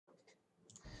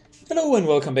Hello and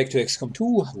welcome back to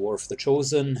XCOM2, War of the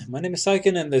Chosen. My name is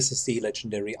Syken and this is the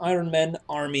Legendary Ironman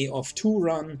Army of 2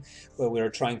 run, where we are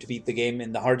trying to beat the game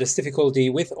in the hardest difficulty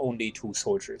with only 2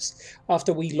 soldiers.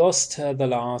 After we lost the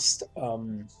last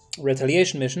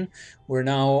retaliation mission, we're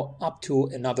now up to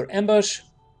another ambush.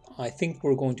 I think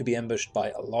we're going to be ambushed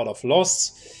by a lot of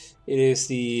loss. It is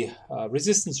the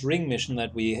Resistance Ring mission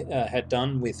that we had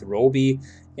done with Roby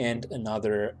and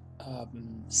another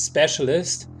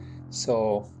specialist.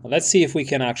 So let's see if we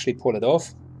can actually pull it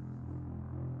off.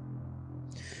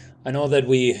 I know that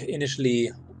we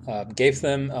initially gave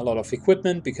them a lot of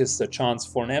equipment because the chance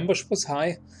for an ambush was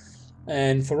high.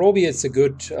 And for Roby it's a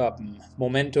good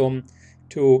momentum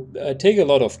to take a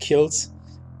lot of kills.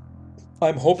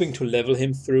 I'm hoping to level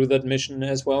him through that mission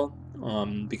as well,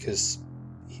 because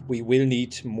we will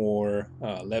need more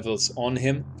levels on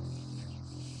him.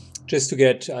 Just to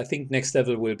get, I think next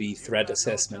level will be threat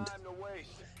assessment.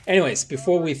 Anyways,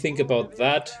 before we think about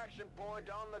that,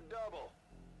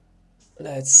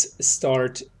 let's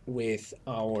start with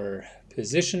our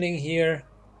positioning here.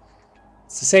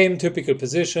 It's the same typical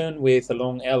position with a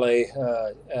long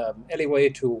alleyway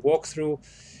to walk through.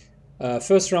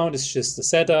 First round is just the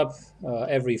setup.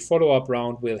 Every follow-up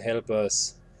round will help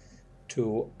us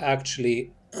to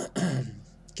actually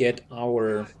get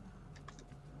our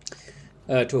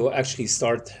to actually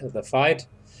start the fight.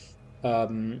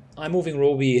 I'm moving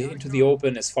Roby into the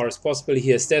open as far as possible. He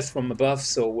has death from above,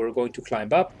 so we're going to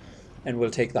climb up and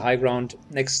we'll take the high ground.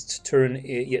 Next turn,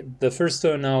 the first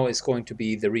turn now is going to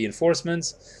be the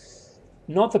reinforcements.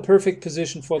 Not the perfect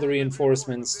position for the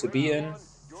reinforcements to be in,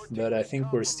 but I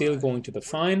think we're still going to be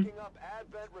fine.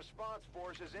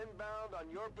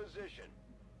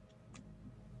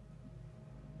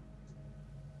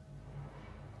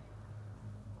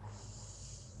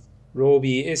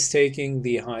 Roby is taking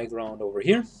the high ground over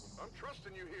here.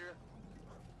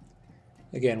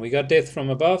 Again, we got death from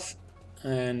above,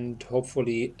 and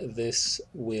hopefully this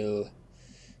will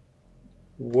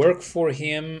work for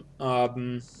him.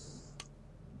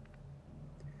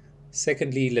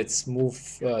 Secondly, let's move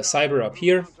Cyber up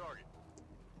here.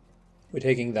 We're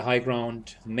taking the high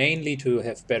ground mainly to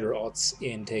have better odds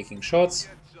in taking shots.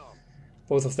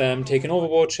 Both of them take an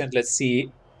Overwatch, and let's see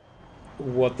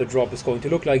what the drop is going to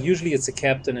look like. Usually it's a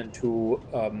captain and two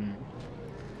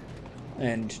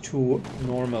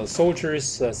normal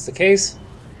soldiers. That's the case.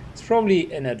 It's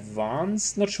probably an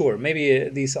advanced, not sure, maybe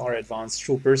these are advanced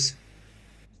troopers.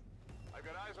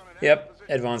 Yep,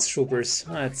 advanced troopers.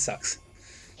 That sucks.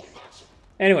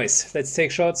 Anyways, let's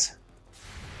take shots.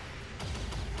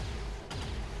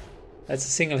 That's a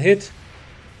single hit.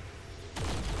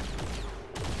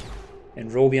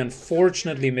 And Roby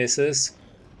unfortunately misses.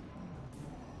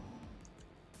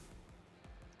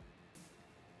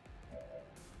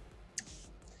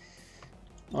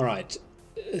 Alright,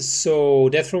 so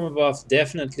death from above,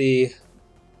 definitely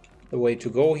the way to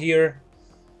go here.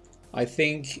 I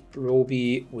think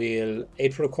Roby will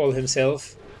aid protocol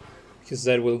himself, because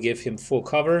that will give him full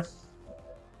cover.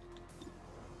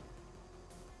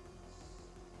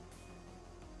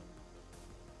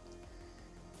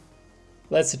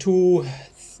 That's a two-third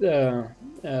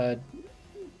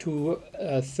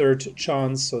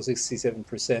chance, so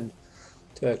 67%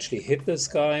 to actually hit this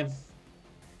guy.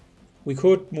 We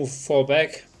could fall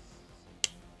back,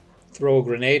 throw a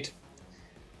grenade,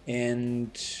 and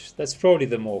that's probably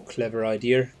the more clever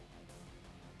idea.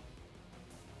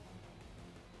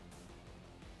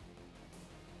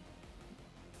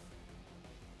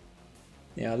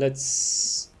 Yeah,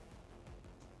 let's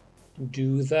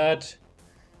do that.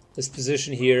 This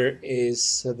position here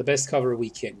is the best cover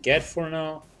we can get for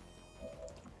now.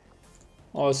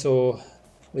 Also,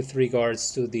 with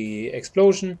regards to the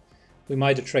explosion, we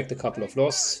might attract a couple of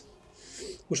loss,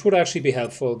 which would actually be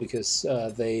helpful because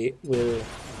they will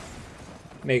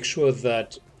make sure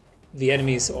that the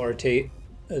enemies are taking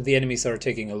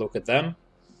a look at them.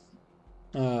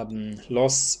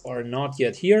 Loss are not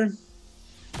yet here.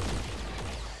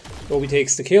 Roby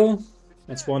takes the kill.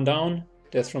 That's one down.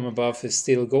 Death from above is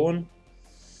still going.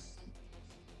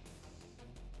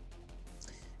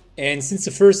 And since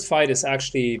the first fight is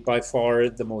actually by far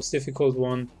the most difficult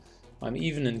one, I'm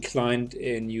even inclined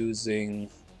in using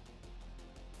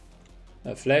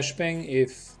a flashbang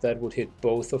if that would hit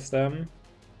both of them.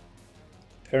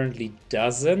 Apparently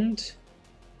doesn't,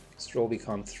 because Roby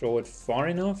can't throw it far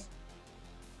enough.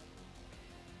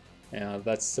 Yeah,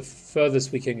 that's the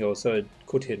furthest we can go, so it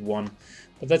could hit one.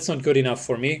 But that's not good enough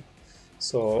for me.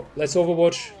 So let's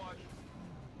Overwatch.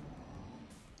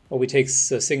 Roby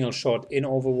takes a single shot in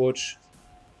Overwatch.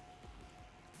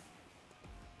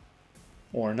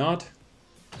 Or not.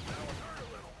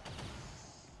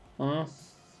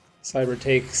 Cyber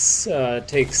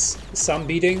takes some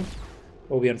beating.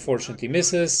 Obi unfortunately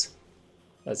misses.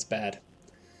 That's bad.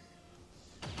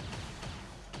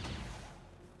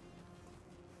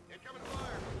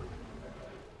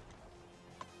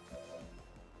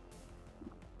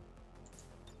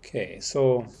 Okay,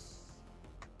 so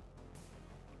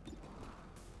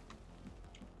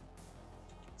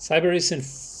Cyber is in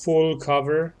full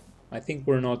cover. I think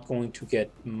we're not going to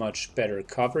get much better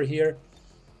cover here.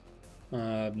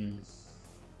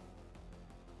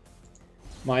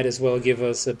 Might as well give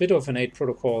us a bit of an 8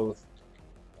 protocol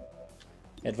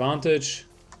advantage.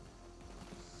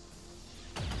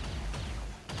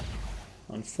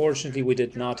 Unfortunately, we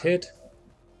did not hit.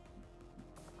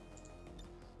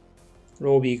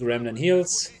 Roby Gremlin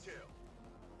heals.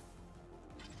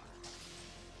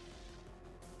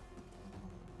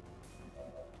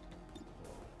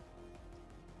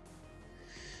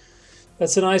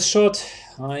 That's a nice shot.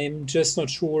 I'm just not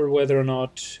sure whether or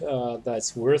not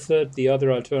that's worth it. The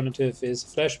other alternative is a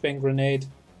flashbang grenade.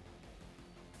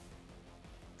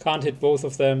 Can't hit both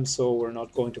of them, so we're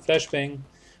not going to flashbang.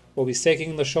 Roby's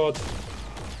taking the shot.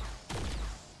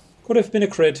 Could have been a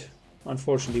crit.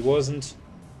 Unfortunately wasn't.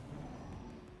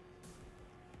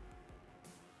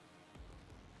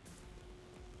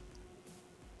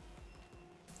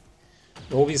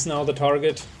 Roby's now the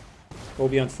target.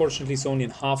 Roby unfortunately is only in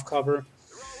half cover.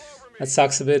 That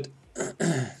sucks a bit.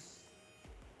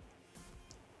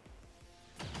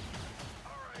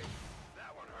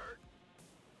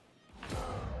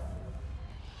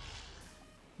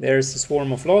 There's the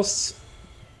swarm of losts.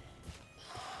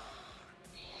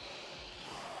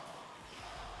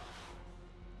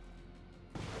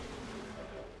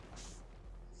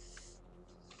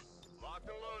 Locked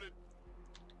and loaded.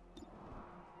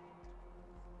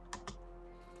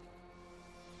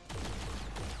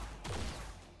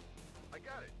 I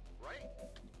got it, right?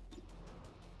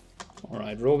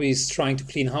 Alright, Roby's trying to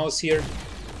clean house here.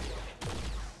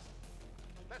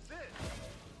 That's it.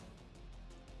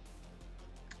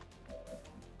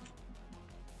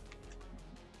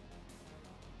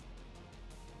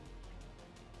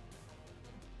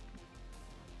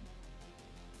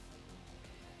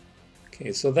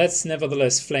 Okay, so that's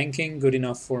nevertheless flanking, good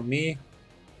enough for me.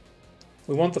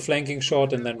 We want the flanking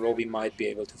shot and then Roby might be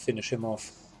able to finish him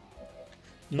off.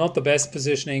 Not the best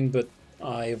positioning, but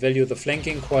I value the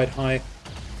flanking quite high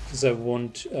because I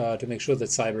want to make sure that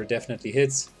Cyber definitely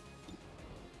hits.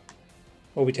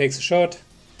 Roby takes a shot.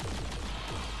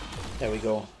 There we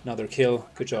go, another kill,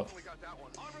 good job.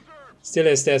 Still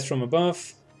has death from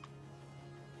above.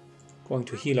 Going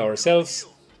to heal ourselves.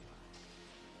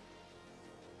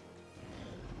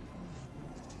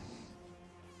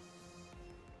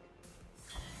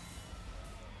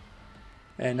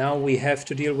 And now we have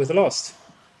to deal with the lost.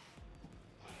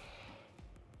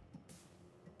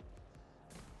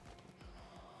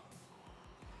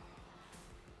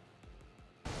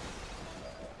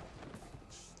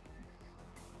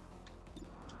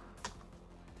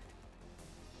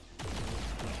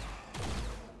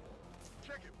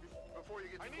 Check it before you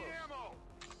get. I need ammo.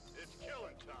 It's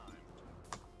killing time.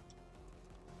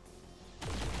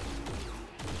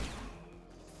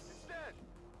 It's dead.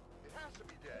 It has to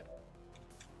be dead.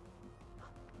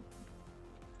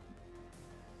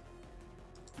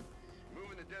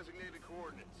 Moving the designated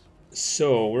coordinates.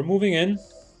 So we're moving in.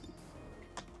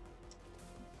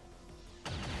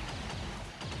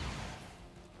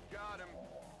 Got him.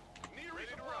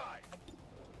 Ready to ride.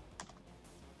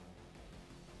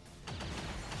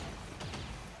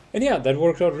 And yeah, that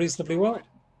worked out reasonably well.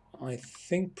 I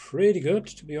think pretty good,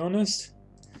 to be honest.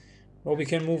 Roby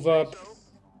can move up.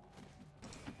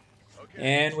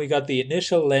 And we got the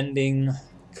initial landing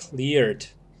cleared.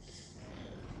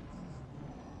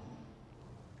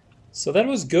 So that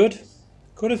was good.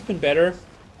 Could have been better.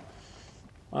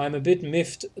 I'm a bit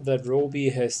miffed that Roby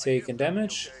has taken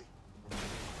damage.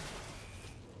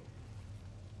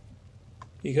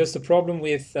 Because the problem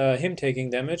with him taking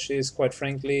damage is, quite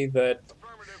frankly, that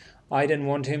I didn't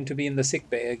want him to be in the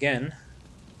sickbay again.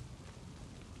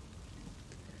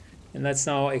 And that's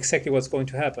now exactly what's going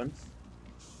to happen.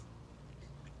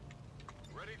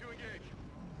 Ready to engage.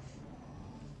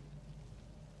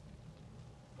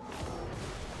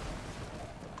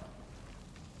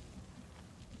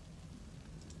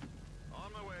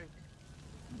 On my way.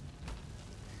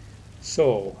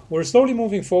 So we're slowly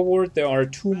moving forward. There are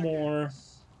two more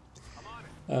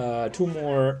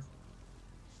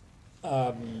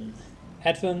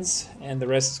advents, and the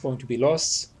rest is going to be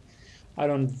lost. I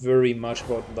don't worry much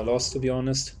about the loss, to be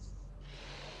honest.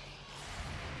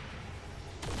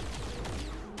 I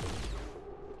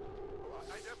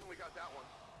definitely got that one.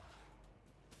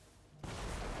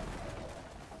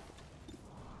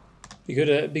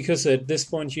 Because at this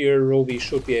point here, Roby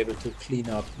should be able to clean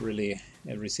up really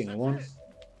every single one.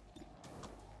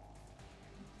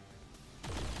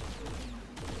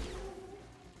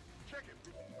 Check it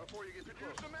before you get too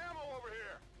close. Some ammo over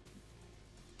here.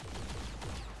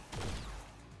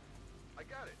 I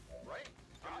got it, right?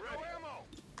 I'm ready. No ammo.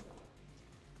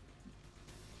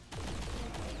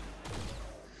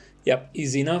 Yep,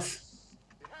 easy enough.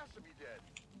 It has to be dead.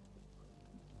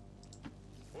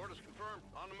 Orders confirmed.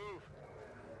 On the move.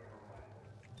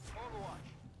 Overwatch.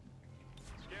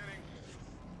 Scanning.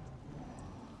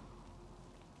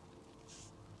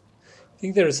 I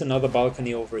think there is another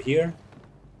balcony over here.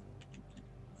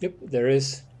 Yep, there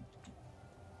is.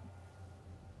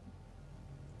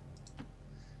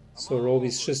 So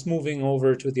Roby's just moving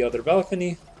over to the other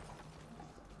balcony.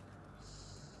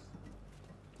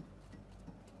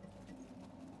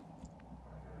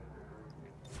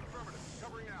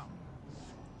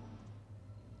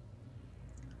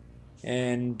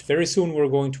 And very soon we're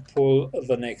going to pull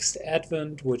the next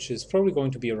advent, which is probably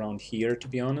going to be around here, to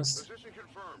be honest. Position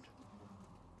confirmed.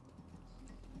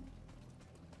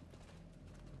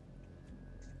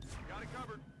 Got it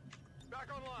covered. Back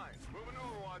online. Moving to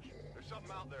Overwatch. There's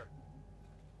something out there.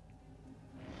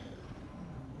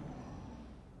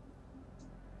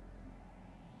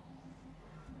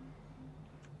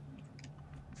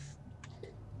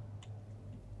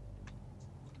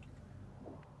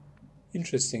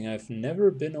 Interesting, I've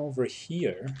never been over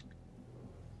here.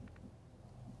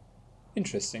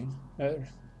 Interesting. That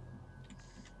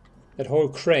whole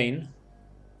crane.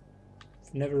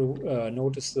 I've never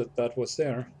noticed that that was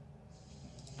there.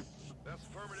 That's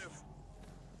affirmative.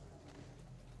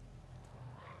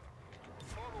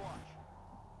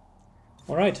 Overwatch.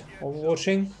 Alright,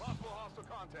 overwatching. Possible hostile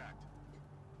contact.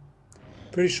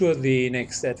 Pretty sure the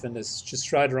next advent is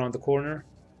just right around the corner.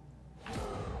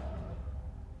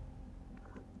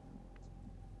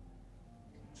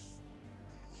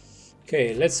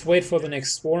 Okay, let's wait for the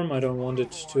next swarm. I don't want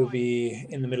it to be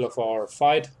in the middle of our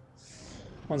fight.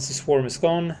 Once the swarm is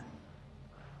gone.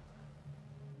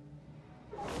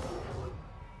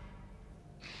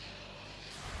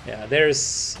 Yeah,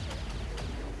 there's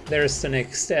the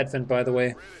next advent, by the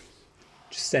way.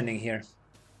 Just standing here.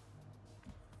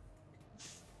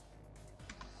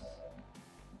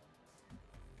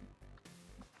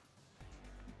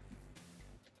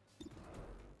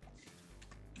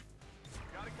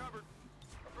 Got it covered.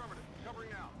 Affirmative. Covering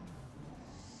now.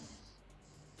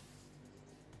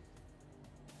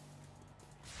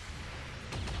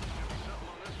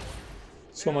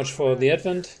 So much for the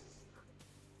advent.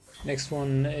 Next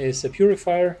one is a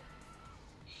purifier.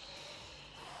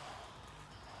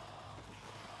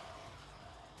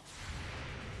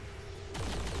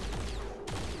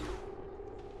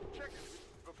 Check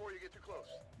it before you get too close.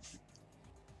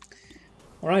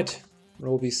 Alright,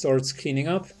 Roby starts cleaning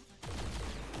up.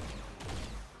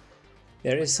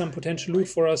 There is some potential loot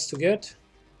for us to get.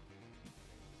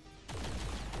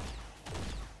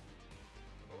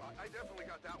 Oh, I definitely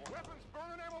got that one. Weapons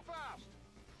burning ammo fast.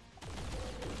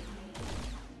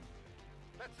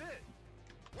 That's it.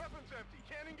 Weapons empty.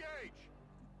 Can't engage.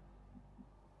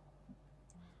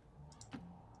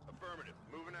 Affirmative.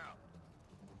 Moving out.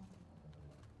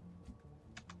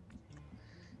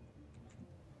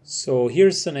 So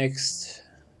here's the next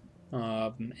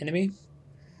enemy.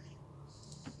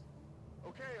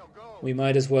 Okay, I'll go. We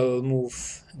might as well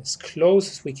move as close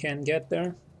as we can get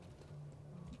there.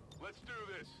 Let's do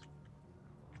this.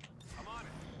 I'm on it.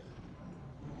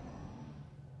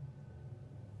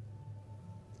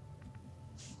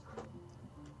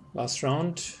 Last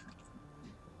round.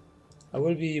 I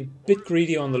will be a bit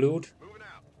greedy on the loot. Moving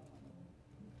out.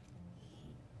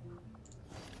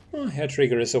 Oh, hair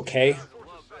trigger is okay. Love this.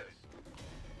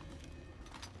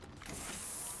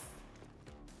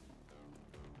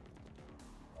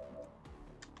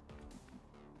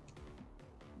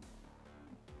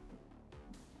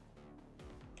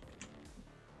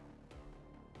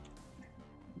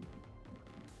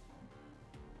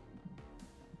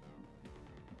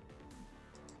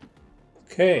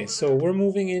 Okay, so we're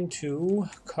moving into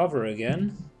cover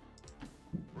again.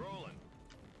 Rolling.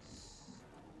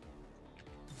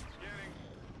 Scanning.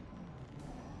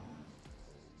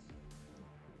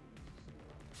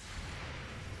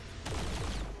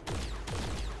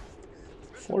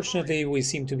 Fortunately, we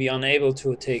seem to be unable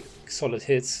to take solid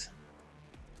hits.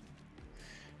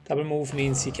 Double move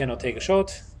means he cannot take a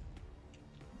shot.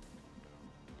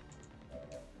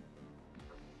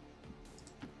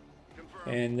 Confirmed.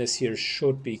 And this here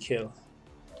should be kill.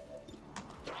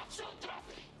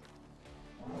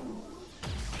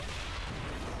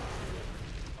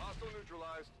 Hostile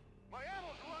neutralized. My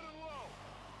ammo's running low.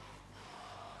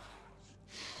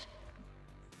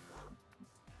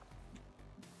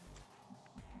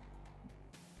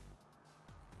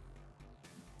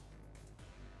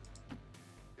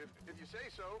 you say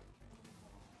so.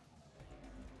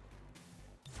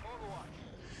 Overwatch.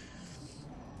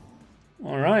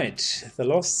 Alright, the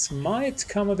losts might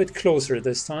come a bit closer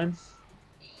this time.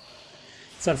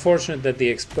 It's unfortunate that the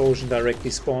explosion directly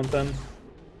spawned them.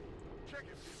 Check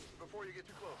it before you get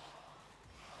too close.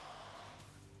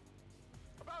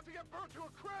 About to get burnt to a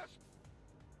crisp.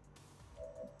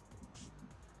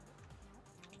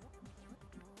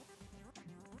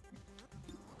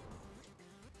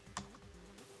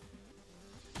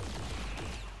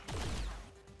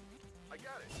 I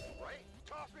got it, right?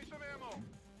 Toss me some ammo.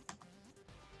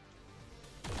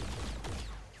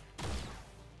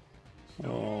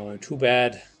 Oh, too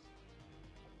bad.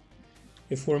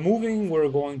 If we're moving, we're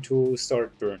going to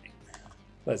start burning.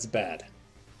 That's bad.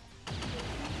 Heads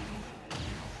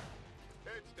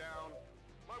down.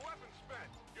 My weapon's spent.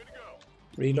 Good to go.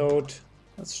 Reload.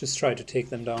 Let's just try to take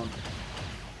them down.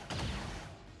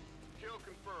 Kill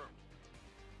confirmed.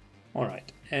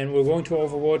 Alright, and we're going to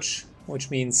Overwatch, which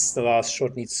means the last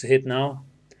shot needs to hit now.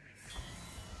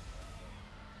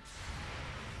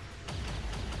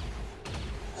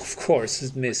 Of course,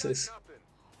 it misses. Nothing.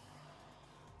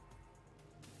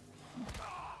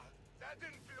 Ah, that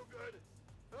didn't feel good.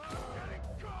 I'm getting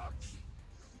cocked.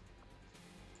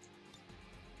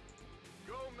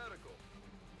 Go medical.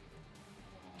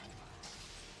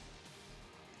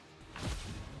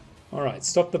 Alright,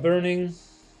 stop the burning.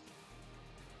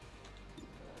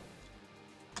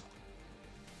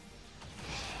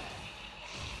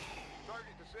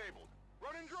 Target disabled.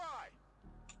 Running dry.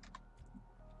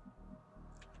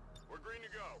 We're green to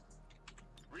go.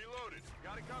 Reloaded.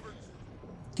 Got it covered.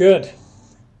 Good.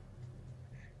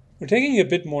 We're taking a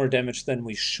bit more damage than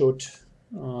we should.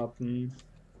 Some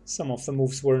of the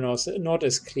moves were not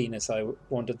as clean as I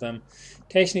wanted them.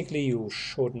 Technically, you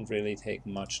shouldn't really take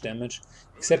much damage,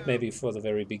 except maybe for the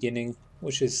very beginning,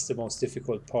 which is the most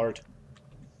difficult part.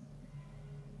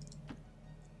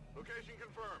 Location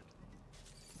confirmed.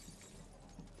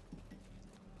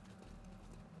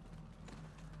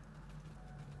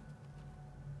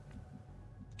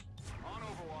 On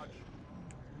Overwatch.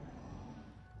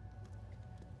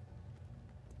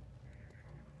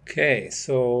 Okay,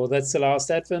 so that's the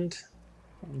last advent.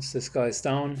 Once this guy's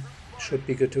down, should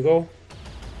be good to go.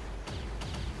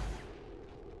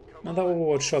 Another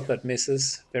Overwatch shot that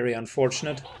misses. Very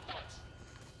unfortunate.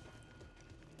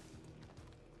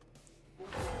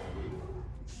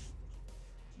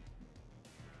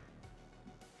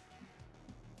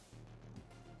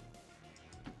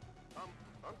 I'm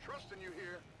trusting you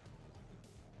here.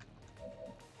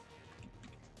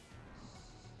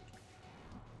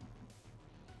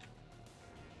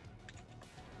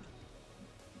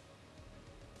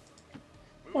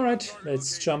 Alright,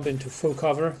 let's jump into full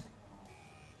cover.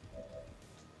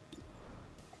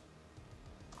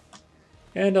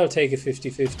 And I'll take a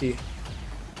 50-50.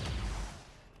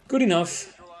 Good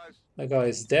enough. That guy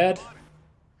is dead.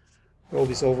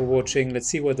 Roby's overwatching. Let's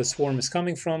see where the swarm is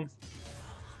coming from.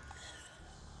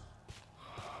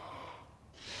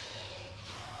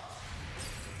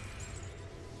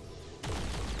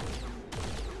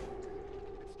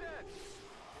 It's dead. It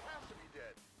has to be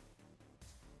dead.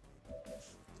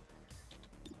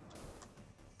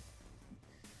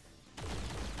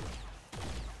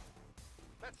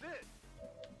 That's it.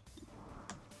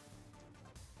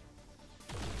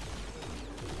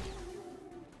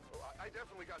 Oh, I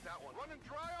definitely got that one. Running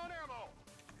dry on ammo.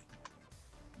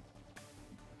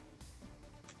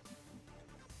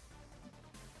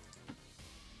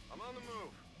 I'm on the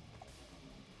move.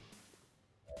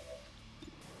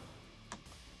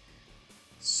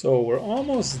 So we're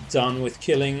almost done with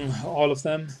killing all of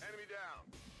them. Enemy down.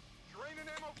 Draining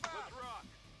ammo fast. Let's rock.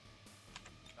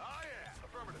 Ah, yeah.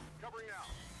 Affirmative. Covering now.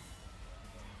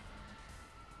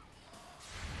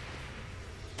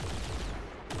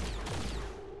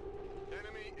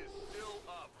 Enemy is still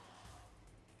up.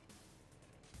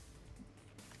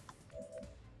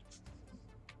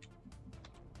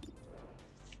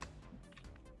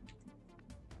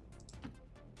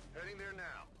 Heading there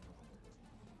now.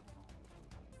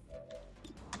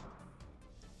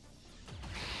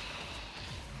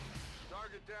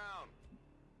 Target down.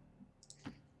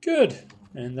 Good.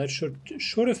 And that should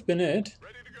have been it.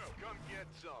 Ready to go. Come get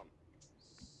some.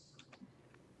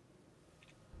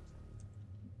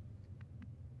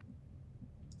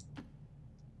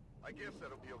 I guess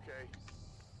that'll be okay.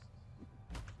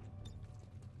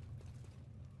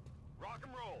 Rock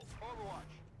and roll.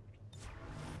 Overwatch.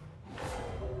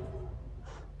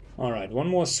 Alright, one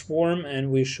more swarm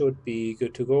and we should be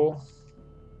good to go.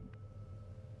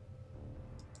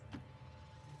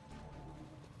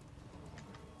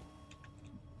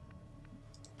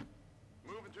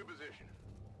 Move into position. position.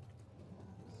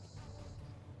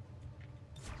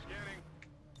 Scanning.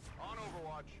 On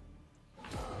Overwatch.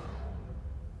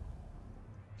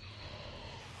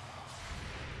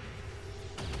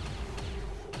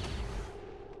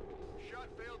 Shot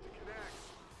failed to connect.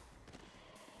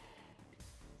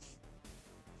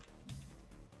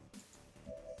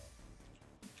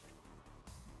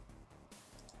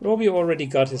 Robbie already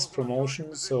got his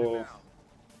promotion, so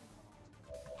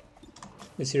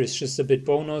this here is just a bit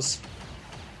bonus.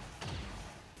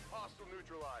 Hostile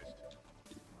neutralized.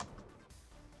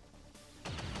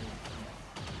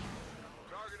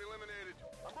 Target eliminated.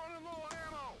 I'm running low on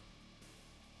ammo.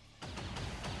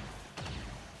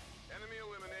 Enemy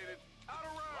eliminated. Out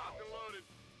of round. Locked and loaded.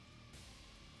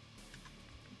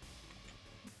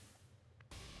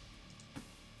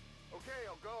 Okay,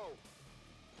 I'll go.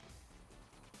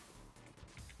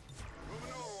 Moving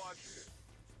to Overwatch.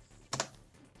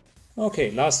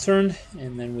 Okay, last turn,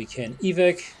 and then we can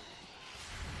evac.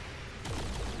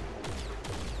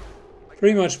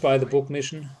 Pretty much by the book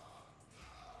mission.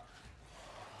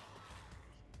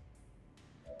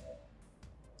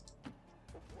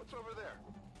 What's over there?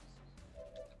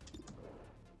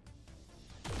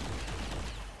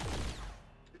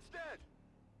 It's dead.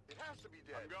 It has to be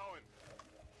dead. I'm going.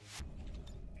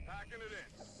 Packing it in.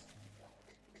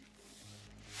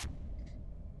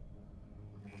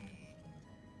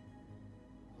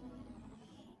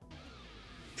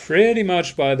 Pretty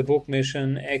much by the book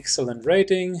mission. Excellent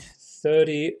rating.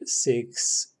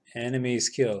 36 enemies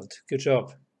killed. Good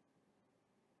job.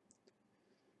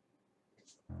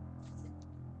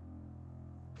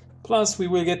 Plus, we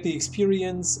will get the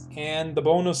experience and the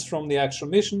bonus from the actual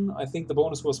mission. I think the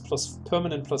bonus was plus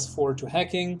permanent +4 to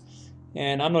hacking.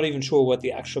 And I'm not even sure what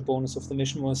the actual bonus of the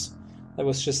mission was. That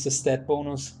was just a stat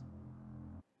bonus.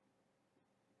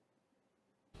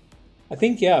 I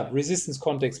think, yeah, resistance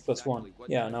context +1.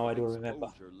 Yeah, now I do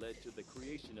remember. Led to the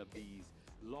creation of these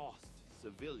lost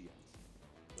civilians.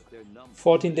 But their number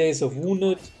 14 days of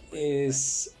wounded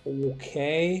is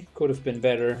okay. Could have been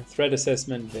better. Threat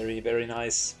assessment, very, very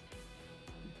nice.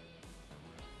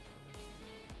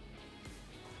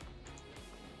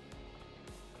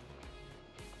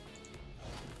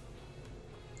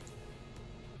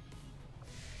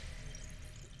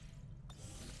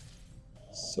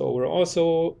 So we're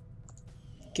also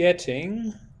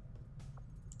getting,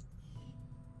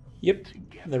 yep,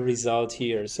 the result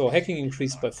here. So hacking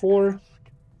increased by 4,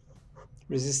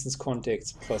 resistance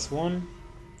contacts +1,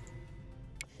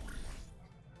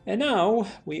 and now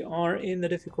we are in the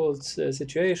difficult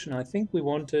situation. I think we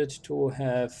wanted to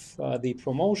have the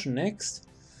promotion next,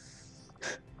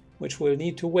 which will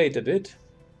need to wait a bit,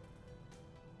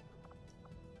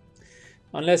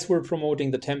 unless we're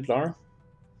promoting the Templar,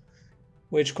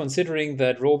 which, considering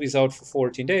that Roby's out for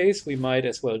 14 days, we might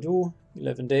as well do.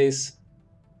 11 days.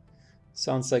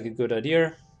 Sounds like a good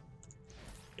idea.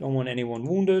 Don't want anyone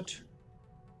wounded.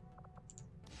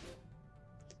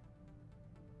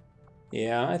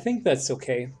 Yeah, I think that's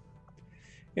okay.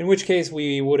 In which case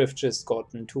we would have just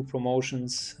gotten 2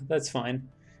 promotions. That's fine.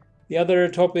 The other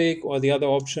topic, or the other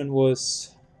option,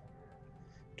 was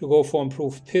to go for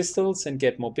improved pistols and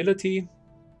get mobility.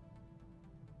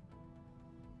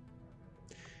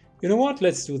 You know what?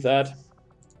 Let's do that.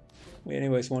 We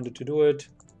anyways wanted to do it.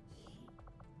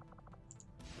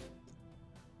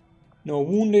 No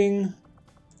wounding.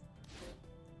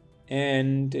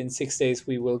 And in 6 days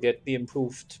we will get the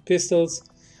improved pistols.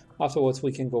 Afterwards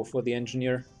we can go for the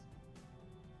engineer.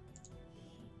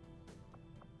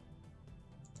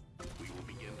 We will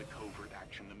begin the covert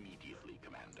action immediately,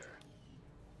 Commander.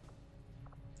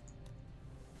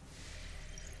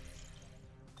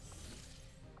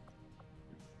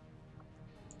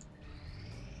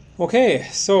 Okay,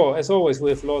 so as always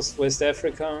we've lost West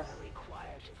Africa.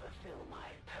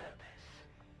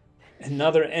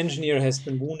 Another engineer has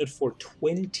been wounded for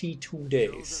 22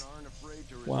 days.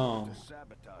 Wow.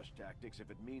 Sabotage tactics if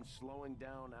it means slowing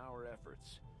down our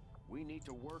efforts. We need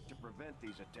to work to prevent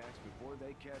these attacks before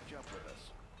they catch up with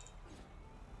us.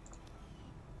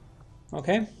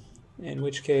 Okay, in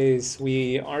which case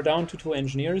we are down to 2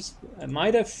 engineers. I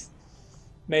might have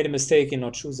made a mistake in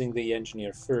not choosing the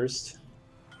engineer first.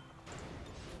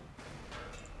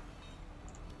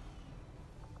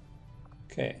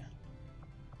 Okay.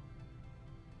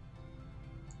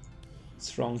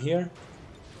 What's wrong here?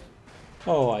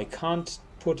 Oh, I can't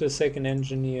put a second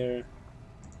engineer.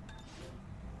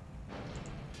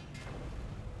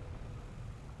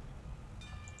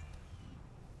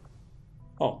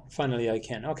 Oh, finally I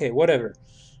can. Okay, whatever.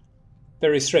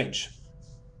 Very strange.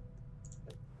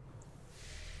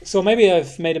 So maybe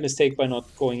I've made a mistake by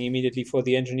not going immediately for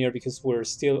the engineer, because we're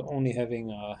still only having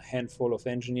a handful of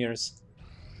engineers.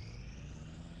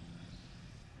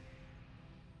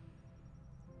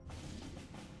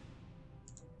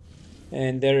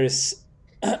 And there is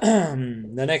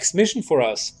the next mission for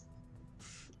us.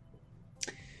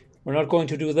 We're not going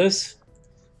to do this,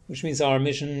 which means our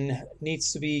mission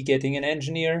needs to be getting an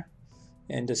engineer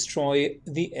and destroy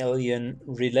the alien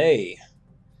relay.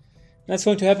 That's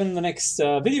going to happen in the next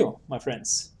video, my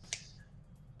friends.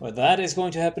 Well, that is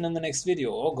going to happen in the next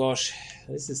video. Oh gosh,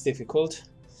 this is difficult.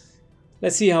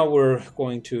 Let's see how we're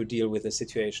going to deal with the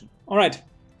situation. Alright,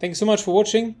 thanks so much for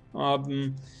watching.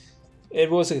 It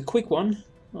was a quick one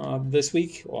this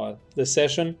week, or this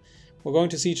session. We're going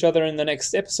to see each other in the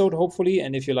next episode, hopefully.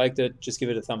 And if you liked it, just give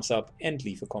it a thumbs up and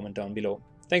leave a comment down below.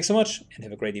 Thanks so much, and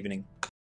have a great evening.